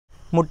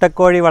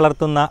മുട്ടക്കോഴി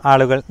വളർത്തുന്ന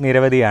ആളുകൾ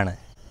നിരവധിയാണ്.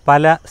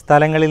 പല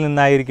സ്ഥലങ്ങളിൽ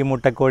നിന്നായിരിക്കും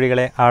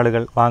മുട്ടക്കോഴികളെ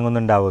ആളുകൾ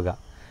വാങ്ങുന്നുണ്ടാവുക.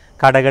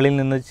 കടകളിൽ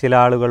നിന്ന് ചില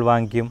ആളുകൾ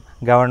വാങ്ങിക്കും,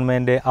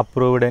 ഗവൺമെൻറ്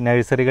അപ്രൂവ്ഡ്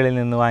നഴ്സറികളിൽ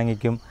നിന്ന്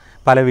വാങ്ങിക്കും,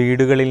 പല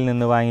വീടുകളിൽ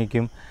നിന്ന്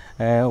വാങ്ങിക്കും,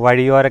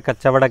 വഴിയോര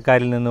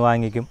കച്ചവടക്കാരിൽ നിന്ന്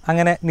വാങ്ങിക്കും.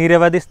 അങ്ങനെ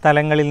നിരവധി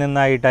സ്ഥലങ്ങളിൽ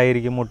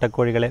നിന്നായിട്ടായിരിക്കും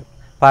മുട്ടക്കോഴികളെ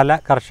പല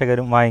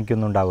കർഷകരും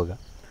വാങ്ങിക്കുന്നുണ്ടാവുക.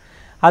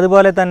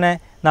 അതുപോലെ തന്നെ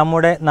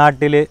നമ്മുടെ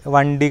നാട്ടിൽ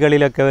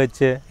വണ്ടികളിലൊക്കെ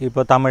വെച്ച്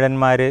ഇപ്പോൾ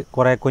തമിഴന്മാർ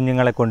കുറേ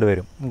കുഞ്ഞുങ്ങളെ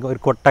കൊണ്ടുവരും. ഒരു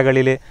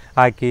കൊട്ടകളിൽ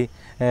ആക്കി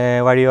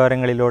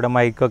വഴിയോരങ്ങളിലൂടെ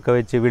മൈക്കൊക്കെ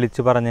വെച്ച്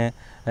വിളിച്ചു പറഞ്ഞ്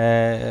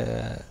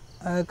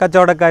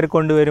കച്ചവടക്കാർ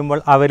കൊണ്ടുവരുമ്പോൾ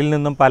അവരിൽ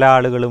നിന്നും പല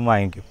ആളുകളും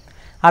വാങ്ങിക്കും.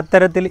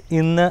 അത്തരത്തിൽ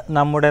ഇന്ന്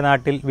നമ്മുടെ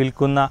നാട്ടിൽ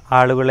വിൽക്കുന്ന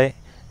ആളുകളെ,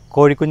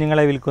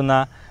 കോഴിക്കുഞ്ഞുങ്ങളെ വിൽക്കുന്ന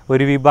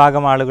ഒരു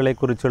വിഭാഗം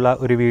ആളുകളെക്കുറിച്ചുള്ള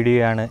ഒരു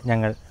വീഡിയോയാണ്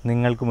ഞങ്ങൾ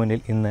നിങ്ങൾക്ക്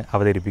മുന്നിൽ ഇന്ന്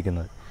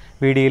അവതരിപ്പിക്കുന്നത്.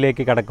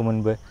 വീഡിയോയിലേക്ക് കടക്കും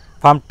മുൻപ്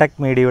ഫാം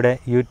ടെക് മീഡിയയുടെ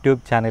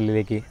യൂട്യൂബ്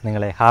ചാനലിലേക്ക്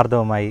നിങ്ങളെ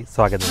ഹാർദവമായി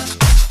സ്വാഗതം ചെയ്യുന്നു.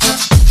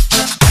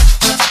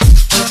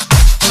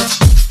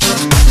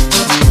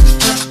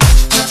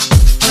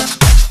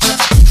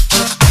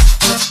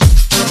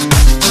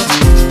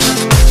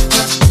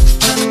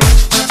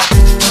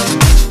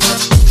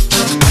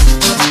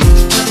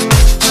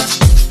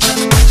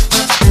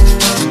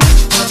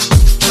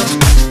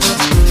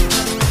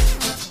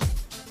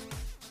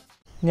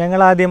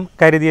 ഞങ്ങളാദ്യം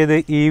കരുതിയത്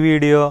ഈ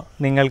വീഡിയോ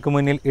നിങ്ങൾക്ക്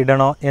മുന്നിൽ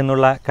ഇടണോ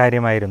എന്നുള്ള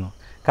കാര്യമായിരുന്നു.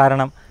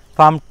 കാരണം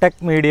ഫാം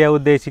ടെക് മീഡിയ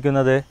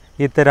ഉദ്ദേശിക്കുന്നത്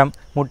ഇത്തരം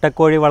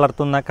മുട്ടക്കോഴി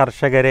വളർത്തുന്ന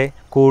കർഷകരെ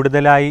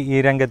കൂടുതലായി ഈ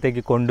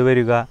രംഗത്തേക്ക്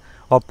കൊണ്ടുവരിക,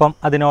 ഒപ്പം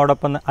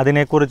അതിനോടൊപ്പം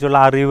അതിനെക്കുറിച്ചുള്ള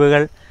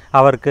അറിവുകൾ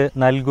അവർക്ക്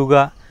നൽകുക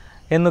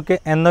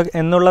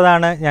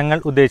എന്നുള്ളതാണ് ഞങ്ങൾ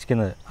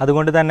ഉദ്ദേശിക്കുന്നത്.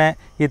 അതുകൊണ്ട് തന്നെ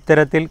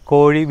ഇത്തരത്തിൽ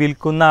കോഴി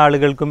വിൽക്കുന്ന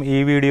ആളുകൾക്കും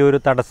ഈ വീഡിയോ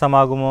ഒരു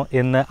തടസ്സമാകുമോ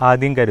എന്ന്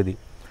ആദ്യം കരുതി.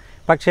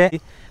 പക്ഷേ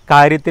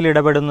കാര്യത്തിൽ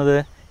ഇടപെടുന്നത്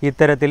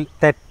ഇത്തരത്തിൽ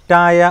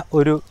തെറ്റായ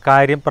ഒരു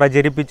കാര്യം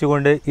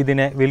പ്രചരിപ്പിച്ചുകൊണ്ട്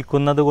ഇതിനെ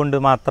വിൽക്കുന്നത് കൊണ്ട്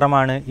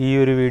മാത്രമാണ് ഈ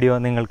ഒരു വീഡിയോ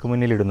നിങ്ങൾക്ക്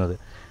മുന്നിലിടുന്നത്.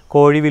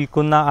 കോഴി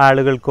വിൽക്കുന്ന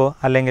ആളുകൾക്കോ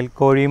അല്ലെങ്കിൽ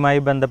കോഴിയുമായി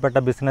ബന്ധപ്പെട്ട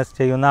ബിസിനസ്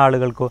ചെയ്യുന്ന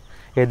ആളുകൾക്കോ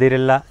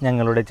എതിരല്ല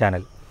ഞങ്ങളുടെ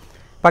ചാനൽ.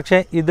 പക്ഷേ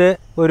ഇത്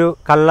ഒരു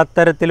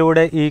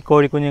കള്ളത്തരത്തിലൂടെ ഈ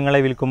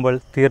കോഴിക്കുഞ്ഞുങ്ങളെ വിൽക്കുമ്പോൾ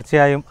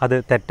തീർച്ചയായും അത്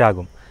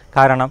തെറ്റാകും.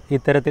 കാരണം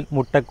ഇത്തരത്തിൽ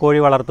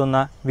മുട്ടക്കോഴി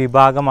വളർത്തുന്ന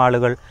വിഭാഗം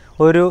ആളുകൾ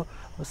ഒരു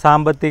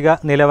സാമ്പത്തിക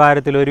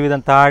നിലവാരത്തിൽ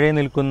ഒരുവിധം താഴെ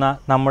നിൽക്കുന്ന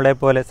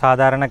നമ്മളെപ്പോലെ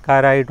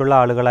സാധാരണക്കാരായിട്ടുള്ള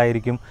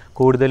ആളുകളായിരിക്കും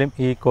കൂടുതലും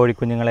ഈ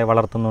കോഴിക്കുഞ്ഞുങ്ങളെ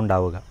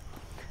വളർത്തുന്നുണ്ടാവുക.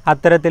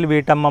 അത്തരത്തിൽ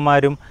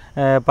വീട്ടമ്മമാരും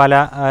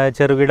പല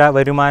ചെറുകിട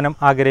വരുമാനം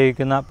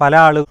ആഗ്രഹിക്കുന്ന പല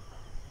ആളുകളും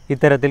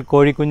ഇത്തരത്തിൽ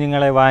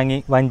കോഴിക്കുഞ്ഞുങ്ങളെ വാങ്ങി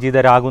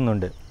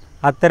വഞ്ചിതരാകുന്നുണ്ട്.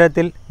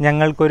 അത്തരത്തിൽ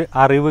ഞങ്ങൾക്കൊരു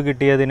അറിവ്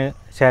കിട്ടിയതിന്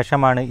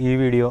ശേഷമാണ് ഈ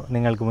വീഡിയോ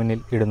നിങ്ങൾക്ക് മുന്നിൽ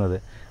ഇടുന്നത്.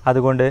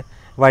 അതുകൊണ്ട്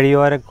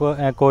വഴിയോര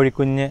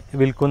കോഴിക്കുഞ്ഞ്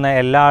വിൽക്കുന്ന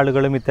എല്ലാ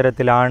ആളുകളും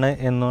ഇത്തരത്തിലാണ്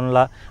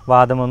എന്നുള്ള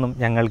വാദമൊന്നും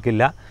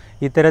ഞങ്ങൾക്കില്ല.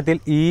 ഇത്തരത്തിൽ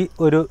ഈ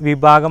ഒരു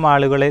വിഭാഗം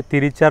ആളുകളെ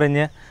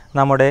തിരിച്ചറിഞ്ഞ്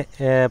നമ്മുടെ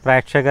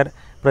പ്രേക്ഷകർ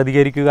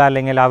പ്രതികരിക്കുക,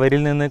 അല്ലെങ്കിൽ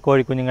അവരിൽ നിന്ന്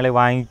കോഴിക്കുഞ്ഞുങ്ങളെ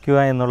വാങ്ങിക്കുക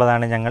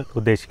എന്നുള്ളതാണ് ഞങ്ങൾ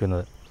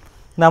ഉദ്ദേശിക്കുന്നത്.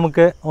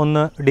 നമുക്ക്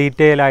ഒന്ന്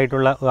ഡീറ്റെയിൽ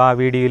ആയിട്ടുള്ള ആ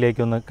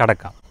വീഡിയോയിലേക്കൊന്ന്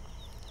കടക്കാം.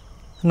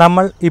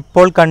 നമ്മൾ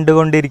ഇപ്പോൾ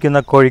കണ്ടുകൊണ്ടിരിക്കുന്ന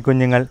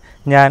കോഴിക്കുഞ്ഞുങ്ങൾ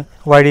ഞാൻ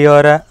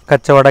വഴിയോര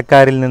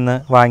കച്ചവടക്കാരിൽ നിന്ന്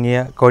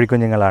വാങ്ങിയ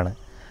കോഴിക്കുഞ്ഞുങ്ങളാണ്.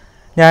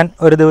 ഞാൻ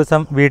ഒരു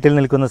ദിവസം വീട്ടിൽ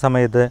നിൽക്കുന്ന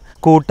സമയത്ത്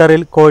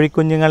സ്കൂട്ടറിൽ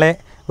കോഴിക്കുഞ്ഞുങ്ങളെ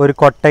ഒരു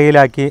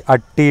കൊട്ടയിലാക്കി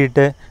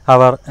അട്ടിയിട്ട്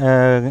അവർ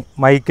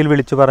മൈക്കിൽ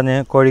വിളിച്ചു പറഞ്ഞ്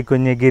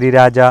കോഴിക്കുഞ്ഞ്,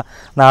 ഗിരിരാജ,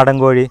 നാടൻ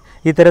കോഴി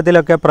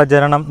ഇത്തരത്തിലൊക്കെ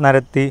പ്രചരണം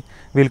നടത്തി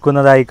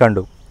വിൽക്കുന്നതായി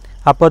കണ്ടു.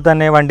 അപ്പോൾ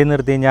തന്നെ വണ്ടി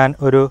നിർത്തി ഞാൻ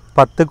ഒരു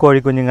 10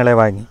 കോഴിക്കുഞ്ഞുങ്ങളെ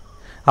വാങ്ങി.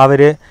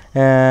 അവർ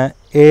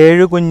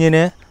 7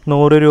 കുഞ്ഞിന്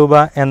 100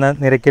 രൂപ എന്ന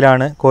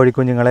നിരക്കിലാണ്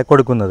കോഴിക്കുഞ്ഞുങ്ങളെ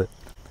കൊടുക്കുന്നത്.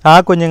 ആ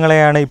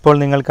കുഞ്ഞുങ്ങളെയാണ് ഇപ്പോൾ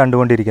നിങ്ങൾ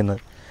കണ്ടുകൊണ്ടിരിക്കുന്നത്.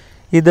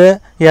 ഇത്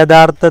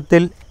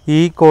യഥാർത്ഥത്തിൽ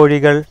ഈ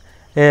കോഴികൾ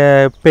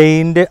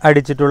പെയിൻറ്റ്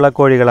അടിച്ചിട്ടുള്ള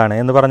കോഴികളാണ്.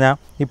 എന്ന് പറഞ്ഞാൽ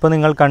ഇപ്പോൾ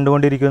നിങ്ങൾ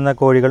കണ്ടുകൊണ്ടിരിക്കുന്ന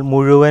കോഴികൾ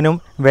മുഴുവനും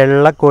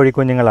വെള്ള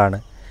കോഴിക്കുഞ്ഞുങ്ങളാണ്.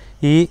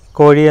 ഈ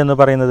കോഴി എന്ന്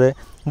പറയുന്നത്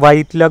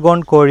വൈറ്റ്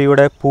ലഗോൺ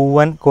കോഴിയുടെ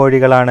പൂവൻ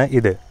കോഴികളാണ്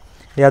ഇത്.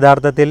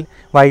 യഥാർത്ഥത്തിൽ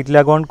വൈറ്റ്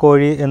ലഗോൺ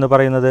കോഴി എന്ന്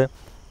പറയുന്നത്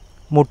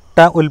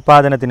മുട്ട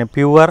ഉൽപ്പാദനത്തിന്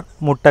പ്യുവർ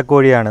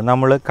മുട്ടക്കോഴിയാണ്.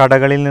 നമ്മൾ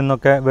കടകളിൽ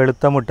നിന്നൊക്കെ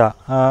വെളുത്ത മുട്ട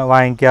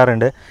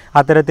വാങ്ങിക്കാറുണ്ട്.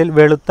 അത്തരത്തിൽ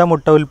വെളുത്ത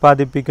മുട്ട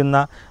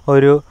ഉൽപ്പാദിപ്പിക്കുന്ന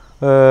ഒരു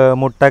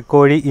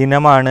മുട്ടക്കോഴി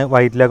ഇനമാണ്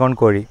വൈറ്റ് ലഗോൺ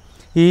കോഴി.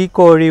 ഈ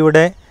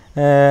കോഴിയുടെ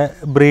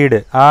ബ്രീഡ്,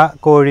 ആ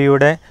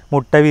കോഴിയുടെ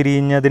മുട്ട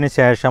വിരിഞ്ഞതിന്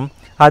ശേഷം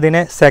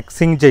അതിനെ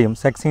സെക്സിങ് ചെയ്യും.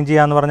 സെക്സിങ്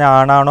ചെയ്യുക എന്ന് പറഞ്ഞാൽ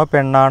ആണാണോ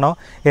പെണ്ണാണോ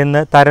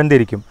എന്ന്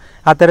തരംതിരിക്കും.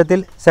 അത്തരത്തിൽ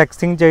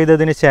സെക്സിങ്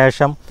ചെയ്തതിന്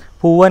ശേഷം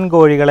പൂവൻ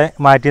കോഴികളെ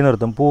മാറ്റി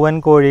നിർത്തും. പൂവൻ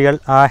കോഴികൾ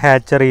ആ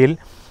ഹാച്ചറിയിൽ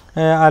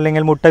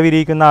അല്ലെങ്കിൽ മുട്ട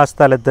വിരിയിക്കുന്ന ആ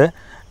സ്ഥലത്ത്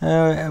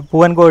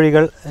പൂവൻ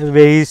കോഴികൾ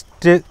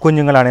വേസ്റ്റ്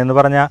കുഞ്ഞുങ്ങളാണ്. എന്ന്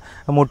പറഞ്ഞാൽ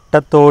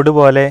മുട്ടത്തോട്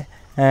പോലെ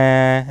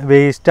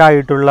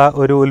വേസ്റ്റായിട്ടുള്ള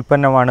ഒരു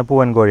ഉൽപ്പന്നമാണ്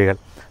പൂവൻ കോഴികൾ.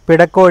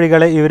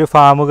 പിടക്കോഴികളെ ഇവർ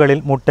ഫാമുകളിൽ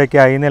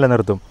മുട്ടയ്ക്കായി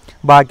നിലനിർത്തും.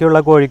 ബാക്കിയുള്ള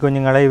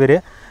കോഴിക്കുഞ്ഞുങ്ങളെ ഇവർ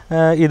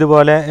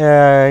ഇതുപോലെ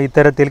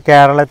ഇത്തരത്തിൽ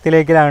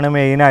കേരളത്തിലേക്കാണ്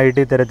മെയിനായിട്ട്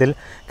ഇത്തരത്തിൽ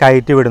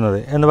കയറ്റി വിടുന്നത്.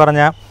 എന്ന്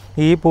പറഞ്ഞാൽ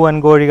ഈ പൂവൻ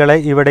കോഴികളെ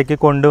ഇവിടേക്ക്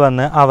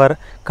കൊണ്ടുവന്ന് അവർ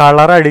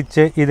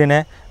കളറടിച്ച് ഇതിനെ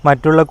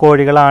മറ്റുള്ള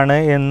കോഴികളാണ്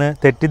എന്ന്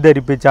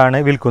തെറ്റിദ്ധരിപ്പിച്ചാണ്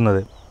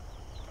വിൽക്കുന്നത്.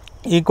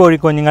 ഈ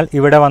കോഴിക്കുഞ്ഞുങ്ങൾ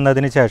ഇവിടെ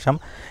വന്നതിന് ശേഷം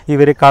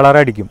ഇവർ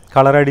കളറടിക്കും.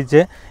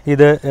 കളറടിച്ച്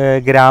ഇത്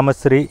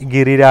ഗ്രാമശ്രീ,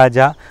 ഗിരിരാജ,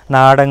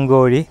 നാടൻ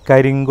കോഴി,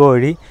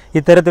 കരിങ്കോഴി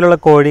ഇത്തരത്തിലുള്ള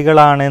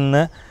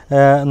കോഴികളാണെന്ന്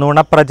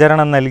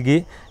നുണപ്രചരണം നൽകി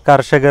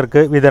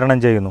കർഷകർക്ക് വിതരണം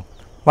ചെയ്യുന്നു.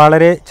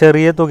 വളരെ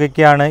ചെറിയ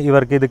തുകയ്ക്കാണ്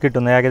ഇവർക്ക് ഇത്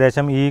കിട്ടുന്നത്.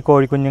 ഏകദേശം ഈ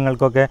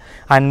കോഴിക്കുഞ്ഞുങ്ങൾക്കൊക്കെ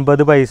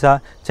 50 പൈസ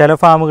ചില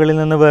ഫാമുകളിൽ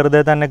നിന്ന്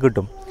വെറുതെ തന്നെ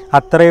കിട്ടും.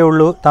 അത്രയേ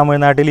ഉള്ളൂ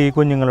തമിഴ്നാട്ടിൽ ഈ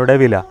കുഞ്ഞുങ്ങളുടെ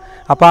വില.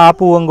 അപ്പോൾ ആ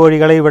പൂവൻ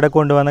കോഴികളെ ഇവിടെ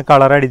കൊണ്ടുവന്ന്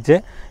കളറടിച്ച്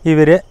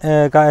ഇവർ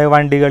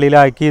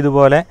വണ്ടികളിലാക്കി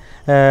ഇതുപോലെ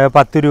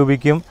 10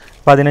 രൂപയ്ക്കും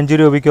 15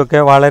 രൂപയ്ക്കൊക്കെ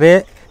വളരെ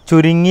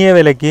ചുരുങ്ങിയ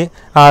വിലയ്ക്ക്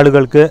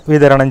ആളുകൾക്ക്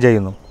വിതരണം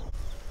ചെയ്യുന്നു.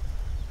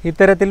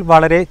 ഇത്തരത്തിൽ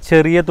വളരെ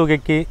ചെറിയ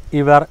തുകയ്ക്ക്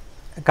ഇവർ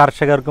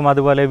കർഷകർക്കും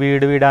അതുപോലെ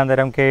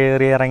വീടാന്തരം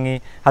കയറി ഇറങ്ങി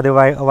അത്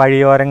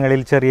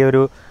വഴിയോരങ്ങളിൽ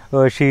ചെറിയൊരു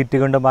ഷീറ്റ്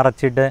കൊണ്ട്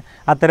മറച്ചിട്ട്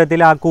അത്തരത്തിൽ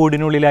ആ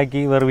കൂടിനുള്ളിലാക്കി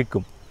ഇവർ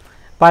വിൽക്കും.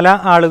 പല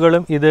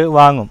ആളുകളും ഇത്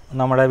വാങ്ങും.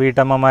 നമ്മുടെ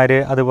വീട്ടമ്മമാർ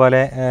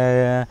അതുപോലെ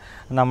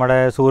നമ്മുടെ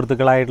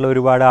സുഹൃത്തുക്കളായിട്ടുള്ള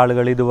ഒരുപാട്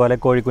ആളുകൾ ഇതുപോലെ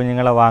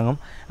കോഴിക്കുഞ്ഞുങ്ങളെ വാങ്ങും.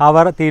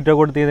 അവർ തീറ്റ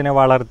കൊടുത്ത് ഇതിനെ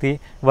വളർത്തി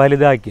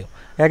വലുതാക്കി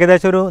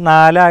ഏകദേശം ഒരു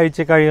 4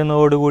 ആഴ്ച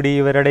കഴിയുന്നതോടുകൂടി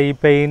ഇവരുടെ ഈ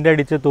പെയിൻ്റ്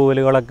അടിച്ച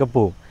തൂവലുകളൊക്കെ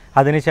പോവും.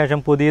 അതിനുശേഷം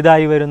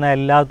പുതിയതായി വരുന്ന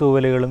എല്ലാ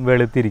തൂവലുകളും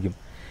വെളുത്തിരിക്കും.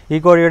 ഈ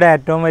കോഴിയുടെ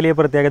ഏറ്റവും വലിയ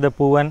പ്രത്യേകത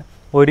പൂവൻ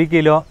 1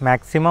 കിലോ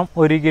മാക്സിമം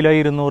 1 കിലോ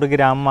 200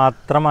 ഗ്രാം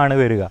മാത്രമാണ്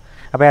വരിക.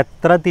 അപ്പോൾ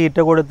എത്ര തീറ്റ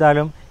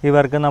കൊടുത്താലും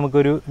ഇവർക്ക്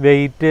നമുക്കൊരു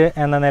വെയിറ്റ്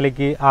എന്ന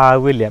നിലയ്ക്ക്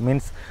ആവില്ല.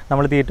 മീൻസ്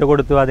നമ്മൾ തീറ്റ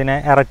കൊടുത്തു അതിനെ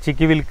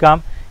ഇറച്ചിക്ക് വിൽക്കാം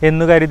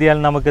എന്ന് കരുതിയാൽ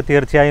നമുക്ക്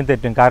തീർച്ചയായും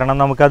തെറ്റും. കാരണം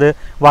നമുക്കത്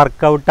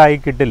വർക്കൗട്ടായി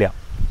കിട്ടില്ല.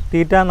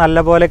 തീറ്റ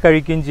നല്ലപോലെ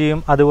കഴിക്കുകയും ചെയ്യും,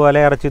 അതുപോലെ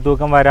ഇറച്ചി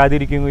തൂക്കം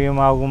വരാതിരിക്കുകയും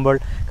ആകുമ്പോൾ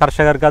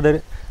കർഷകർക്കത്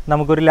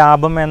നമുക്കൊരു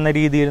ലാഭം എന്ന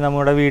രീതിയിൽ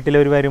നമ്മുടെ വീട്ടിലെ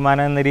ഒരു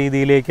വരുമാനം എന്ന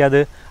രീതിയിലേക്ക്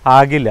അത്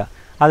ആകില്ല.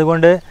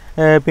 അതുകൊണ്ട്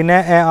പിന്നെ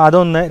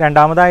അതൊന്ന്.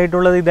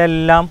 രണ്ടാമതായിട്ടുള്ളത്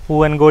ഇതെല്ലാം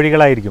പൂവൻ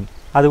കോഴികളായിരിക്കും.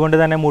 അതുകൊണ്ട്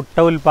തന്നെ മുട്ട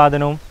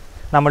ഉൽപ്പാദനവും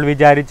നമ്മൾ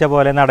വിചാരിച്ച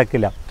പോലെ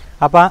നടക്കില്ല.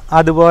 അപ്പോൾ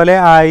അതുപോലെ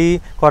ആയി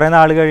കുറേ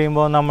നാൾ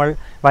കഴിയുമ്പോൾ നമ്മൾ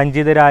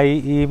വഞ്ചിതരായി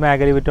ഈ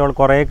മേഖല വിറ്റോൾ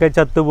കുറേയൊക്കെ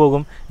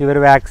ചത്തുപോകും. ഇവർ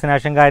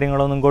വാക്സിനേഷൻ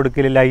കാര്യങ്ങളൊന്നും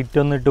കൊടുക്കില്ല,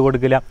 ലൈറ്റൊന്നും ഇട്ട്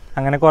കൊടുക്കില്ല.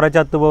 അങ്ങനെ കുറേ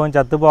ചത്തുപോകും.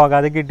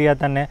 ചത്തുപോകാതെ കിട്ടിയാൽ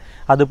തന്നെ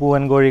അത്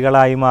പൂവൻ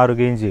കോഴികളായി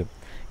മാറുകയും ചെയ്യും.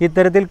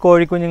 ഇത്തരത്തിൽ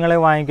കോഴിക്കുഞ്ഞുങ്ങളെ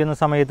വാങ്ങിക്കുന്ന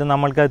സമയത്ത്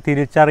നമ്മൾക്ക്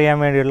തിരിച്ചറിയാൻ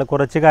വേണ്ടിയുള്ള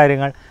കുറച്ച്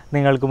കാര്യങ്ങൾ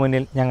നിങ്ങൾക്ക്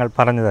മുന്നിൽ ഞങ്ങൾ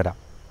പറഞ്ഞു തരാം.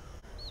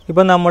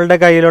 ഇപ്പോൾ നമ്മളുടെ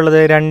കയ്യിലുള്ളത്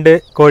 2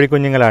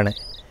 കോഴിക്കുഞ്ഞുങ്ങളാണ്.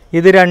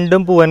 ഇത്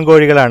രണ്ടും പൂവൻ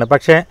കോഴികളാണ്.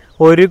 പക്ഷേ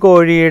ഒരു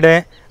കോഴിയുടെ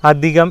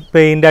അധികം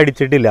പെയിൻ്റ്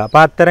അടിച്ചിട്ടില്ല. അപ്പോൾ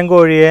അത്തരം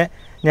കോഴിയെ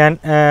ഞാൻ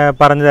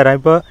പറഞ്ഞു തരാം.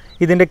 ഇപ്പോൾ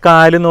ഇതിൻ്റെ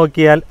കാല്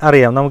നോക്കിയാൽ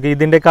അറിയാം. നമുക്ക്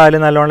ഇതിൻ്റെ കാല്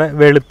നല്ലോണം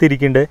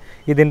വെളുത്തിരിക്കുന്നുണ്ട്,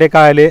 ഇതിൻ്റെ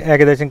കാല്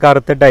ഏകദേശം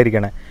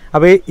കറുത്തിട്ടായിരിക്കണം.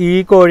 അപ്പോൾ ഈ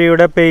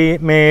കോഴിയുടെ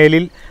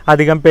മേലിൽ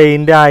അധികം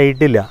പെയിൻ്റ്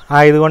ആയിട്ടില്ല.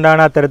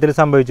 ആയതുകൊണ്ടാണ് അത്തരത്തിൽ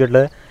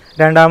സംഭവിച്ചിട്ടുള്ളത്.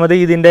 രണ്ടാമത്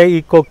ഇതിൻ്റെ ഈ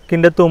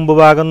കൊക്കിൻ്റെ തുമ്പ്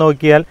ഭാഗം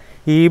നോക്കിയാൽ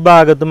ഈ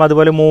ഭാഗത്തും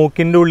അതുപോലെ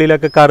മൂക്കിൻ്റെ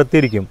ഉള്ളിലൊക്കെ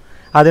കറുത്തിരിക്കും.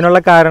 അതിനുള്ള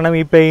കാരണം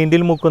ഈ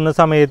പെയിൻറ്റിൽ മുക്കുന്ന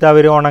സമയത്ത്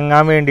അവർ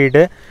ഉണങ്ങാൻ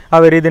വേണ്ടിയിട്ട്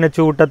അവരിതിനെ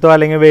ചൂട്ടത്തോ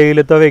അല്ലെങ്കിൽ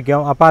വെയിലത്തോ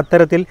വയ്ക്കും. അപ്പോൾ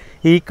അത്തരത്തിൽ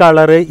ഈ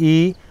കളറ് ഈ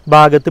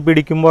ഭാഗത്ത്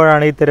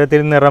പിടിക്കുമ്പോഴാണ്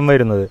ഇത്തരത്തിൽ നിറം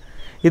വരുന്നത്.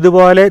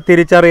 ഇതുപോലെ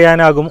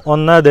തിരിച്ചറിയാനാകും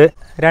ഒന്നത്.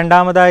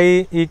 രണ്ടാമതായി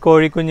ഈ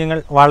കോഴിക്കുഞ്ഞുങ്ങൾ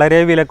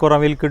വളരെ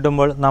വിലക്കുറവിൽ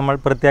കിട്ടുമ്പോൾ നമ്മൾ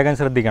പ്രത്യേകം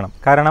ശ്രദ്ധിക്കണം.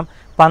 കാരണം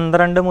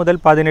 12 മുതൽ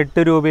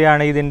 18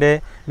 രൂപയാണ് ഇതിൻ്റെ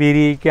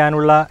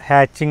വിരിയിക്കാനുള്ള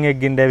ഹാച്ചിങ്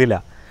എഗ്ഗിൻ്റെ വില.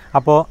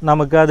 അപ്പോൾ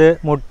നമുക്കത്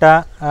മുട്ട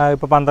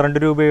ഇപ്പോൾ 12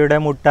 രൂപയുടെ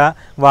മുട്ട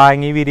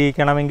വാങ്ങി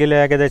വിരിയിക്കണമെങ്കിൽ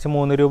ഏകദേശം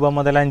 3 രൂപ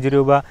മുതൽ 5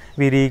 രൂപ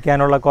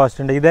വിരിയിക്കാനുള്ള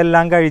കോസ്റ്റ് ഉണ്ട്.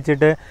 ഇതെല്ലാം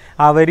കഴിച്ചിട്ട്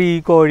അവർ ഈ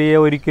കോഴിയെ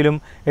ഒരിക്കലും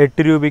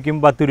 8 രൂപയ്ക്കും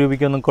 10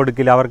 രൂപയ്ക്കൊന്നും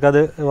കൊടുക്കില്ല.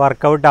 അവർക്കത്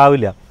വർക്കൗട്ട്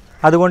ആവില്ല.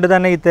 അതുകൊണ്ട്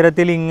തന്നെ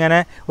ഇത്തരത്തിൽ ഇങ്ങനെ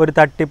ഒരു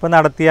തട്ടിപ്പ്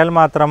നടത്തിയാൽ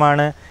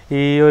മാത്രമാണ്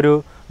ഈ ഒരു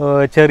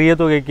ചെറിയ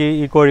തുകയ്ക്ക്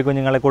ഈ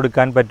കോഴിക്കുഞ്ഞുങ്ങളെ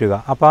കൊടുക്കാൻ പറ്റുക.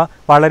 അപ്പോൾ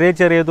വളരെ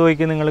ചെറിയ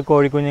തുകയ്ക്ക് നിങ്ങൾ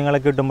കോഴിക്കുഞ്ഞുങ്ങളെ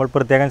കിട്ടുമ്പോൾ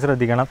പ്രത്യേകം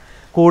ശ്രദ്ധിക്കണം.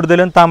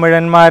 കൂടുതലും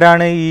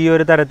തമിഴന്മാരാണ് ഈ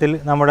ഒരു തരത്തിൽ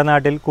നമ്മുടെ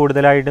നാട്ടിൽ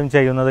കൂടുതലായിട്ടും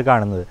ചെയ്യുന്നത്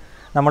കാണുന്നത്.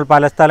 നമ്മൾ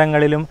പല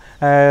സ്ഥലങ്ങളിലും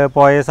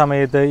പോയ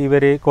സമയത്ത്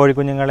ഇവർ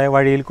കോഴിക്കുഞ്ഞുങ്ങളെ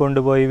വഴിയിൽ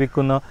കൊണ്ടുപോയി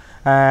വിൽക്കുന്നു.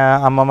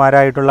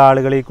 അമ്മമാരായിട്ടുള്ള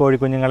ആളുകൾ ഈ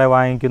കോഴിക്കുഞ്ഞുങ്ങളെ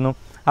വാങ്ങിക്കുന്നു.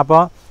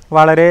 അപ്പോൾ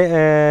വളരെ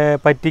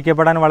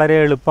പറ്റിക്കപ്പെടാൻ വളരെ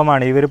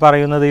എളുപ്പമാണ്. ഇവർ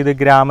പറയുന്നത് ഇത്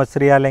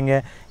ഗ്രാമശ്രീ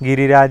അല്ലെങ്കിൽ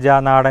ഗിരിരാജ,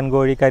 നാടൻ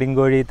കോഴി,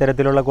 കരിങ്കോഴി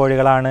ഇത്തരത്തിലുള്ള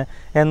കോഴികളാണ്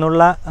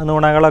എന്നുള്ള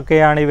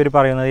നുണകളൊക്കെയാണ് ഇവർ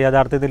പറയുന്നത്.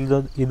 യഥാർത്ഥത്തിൽ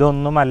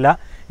ഇതൊന്നുമല്ല.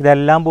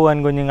 ഇതെല്ലാം പൂവൻ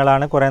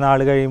കുഞ്ഞുങ്ങളാണ്. കുറേ നാൾ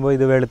കഴിയുമ്പോൾ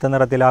ഇത് വെളുത്ത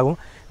നിറത്തിലാകും,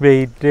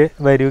 വെയിറ്റ്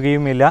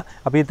വരികയുമില്ല.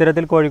 അപ്പോൾ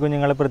ഇത്തരത്തിൽ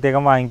കോഴിക്കുഞ്ഞുങ്ങളെ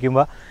പ്രത്യേകം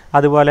വാങ്ങിക്കുമ്പോൾ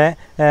അതുപോലെ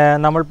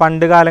നമ്മൾ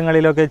പണ്ട്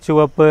കാലങ്ങളിലൊക്കെ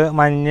ചുവപ്പ്,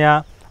 മഞ്ഞ,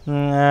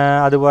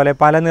 അതുപോലെ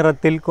പല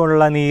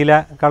നിറത്തിലുള്ള നീല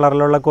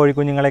കളറിലുള്ള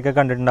കോഴിക്കുഞ്ഞുങ്ങളെയൊക്കെ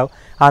കണ്ടിട്ടുണ്ടാവും.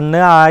 അന്ന്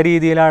ആ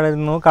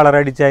രീതിയിലായിരുന്നു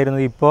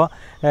കളറടിച്ചായിരുന്നത്. ഇപ്പോൾ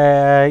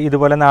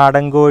ഇതുപോലെ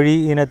നാടൻ കോഴി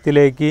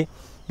ഇനത്തിലേക്ക്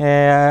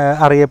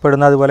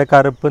അറിയപ്പെടുന്ന അതുപോലെ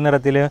കറുപ്പ്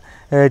നിറത്തിൽ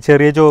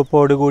ചെറിയ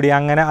ചുവപ്പോട് കൂടി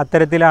അങ്ങനെ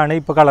അത്തരത്തിലാണ്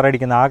ഇപ്പോൾ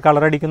കളറടിക്കുന്നത്. ആ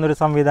കളറടിക്കുന്ന ഒരു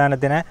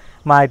സംവിധാനത്തിനെ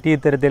മാറ്റി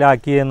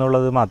ഇത്തരത്തിലാക്കി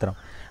എന്നുള്ളത് മാത്രം.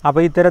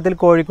 അപ്പോൾ ഇത്തരത്തിൽ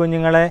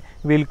കോഴിക്കുഞ്ഞുങ്ങളെ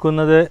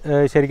വിൽക്കുന്നത്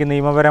ശരിക്കും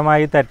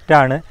നിയമപരമായി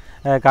തെറ്റാണ്.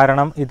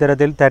 കാരണം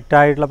ഇത്തരത്തിൽ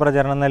തെറ്റായിട്ടുള്ള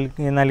പ്രചരണം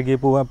നൽകി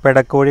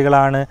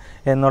പെടക്കോഴികളാണ്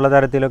എന്നുള്ള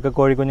തരത്തിലൊക്കെ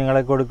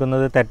കോഴിക്കുഞ്ഞുങ്ങളെ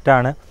കൊടുക്കുന്നത്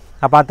തെറ്റാണ്.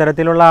 അപ്പോൾ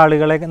അത്തരത്തിലുള്ള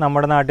ആളുകളെ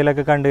നമ്മുടെ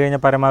നാട്ടിലൊക്കെ കണ്ടു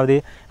കഴിഞ്ഞാൽ പരമാവധി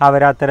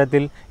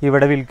അവരത്തരത്തിൽ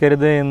ഇവിടെ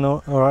വിൽക്കരുത്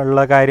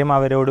എന്നുള്ള കാര്യം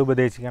അവരോട്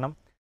ഉപദേശിക്കണം.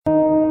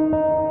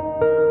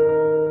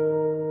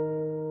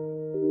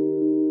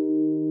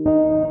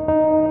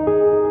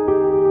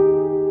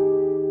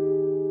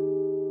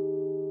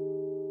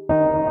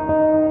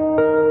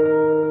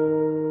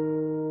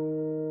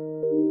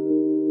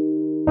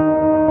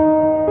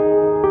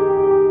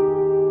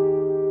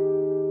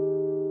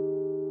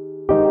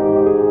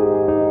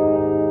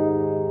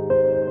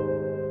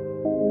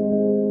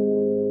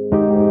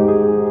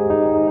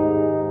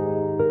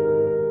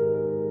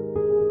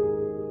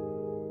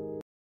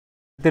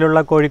 ത്തിലുള്ള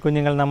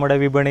കോഴിക്കുഞ്ഞുങ്ങൾ നമ്മുടെ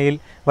വിപണിയിൽ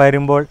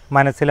വരുമ്പോൾ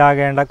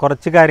മനസ്സിലാകേണ്ട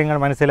കുറച്ച് കാര്യങ്ങൾ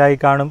മനസ്സിലായി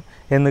കാണും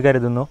എന്ന്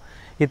കരുതുന്നു.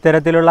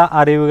 ഇത്തരത്തിലുള്ള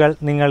അറിവുകൾ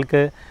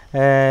നിങ്ങൾക്ക്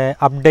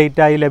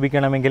അപ്ഡേറ്റായി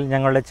ലഭിക്കണമെങ്കിൽ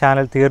ഞങ്ങളുടെ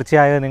ചാനൽ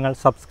തീർച്ചയായും നിങ്ങൾ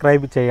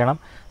സബ്സ്ക്രൈബ് ചെയ്യണം.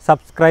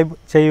 സബ്സ്ക്രൈബ്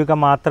ചെയ്യുക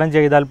മാത്രം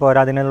ചെയ്താൽ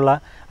പോരാ,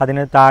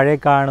 അതിന് താഴെ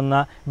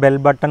കാണുന്ന ബെൽ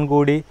ബട്ടൺ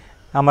കൂടി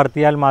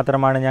അമർത്തിയാൽ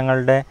മാത്രമാണ്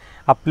ഞങ്ങളുടെ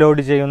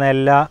അപ്ലോഡ് ചെയ്യുന്ന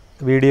എല്ലാ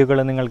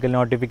വീഡിയോകളും നിങ്ങൾക്ക്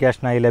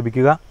നോട്ടിഫിക്കേഷനായി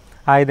ലഭിക്കുക.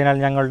 ആയതിനാൽ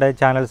ഞങ്ങളുടെ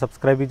ചാനൽ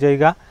സബ്സ്ക്രൈബ്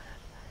ചെയ്യുക.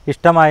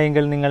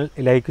 ഇഷ്ടമായെങ്കിൽ നിങ്ങൾ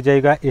ലൈക്ക്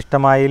ചെയ്യുക,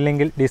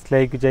 ഇഷ്ടമായില്ലെങ്കിൽ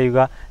ഡിസ്ലൈക്ക്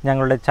ചെയ്യുക.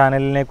 ഞങ്ങളുടെ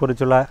ചാനലിനെ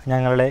കുറിച്ചുള്ള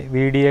ഞങ്ങളുടെ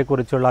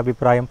വീഡിയോയെക്കുറിച്ചുള്ള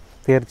അഭിപ്രായം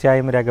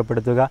തീർച്ചയായും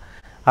രേഖപ്പെടുത്തുക.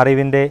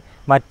 അറിവിൻ്റെ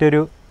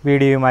മറ്റൊരു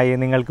വീഡിയോയുമായി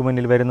നിങ്ങൾക്ക്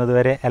മുന്നിൽ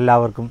വരുന്നതുവരെ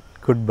എല്ലാവർക്കും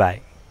ഗുഡ് ബൈ.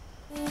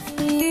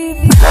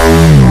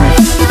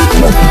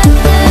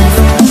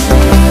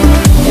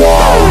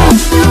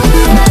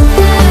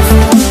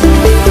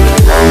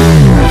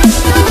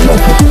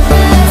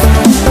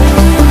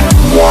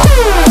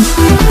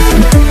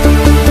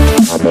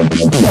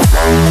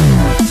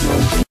 Wow.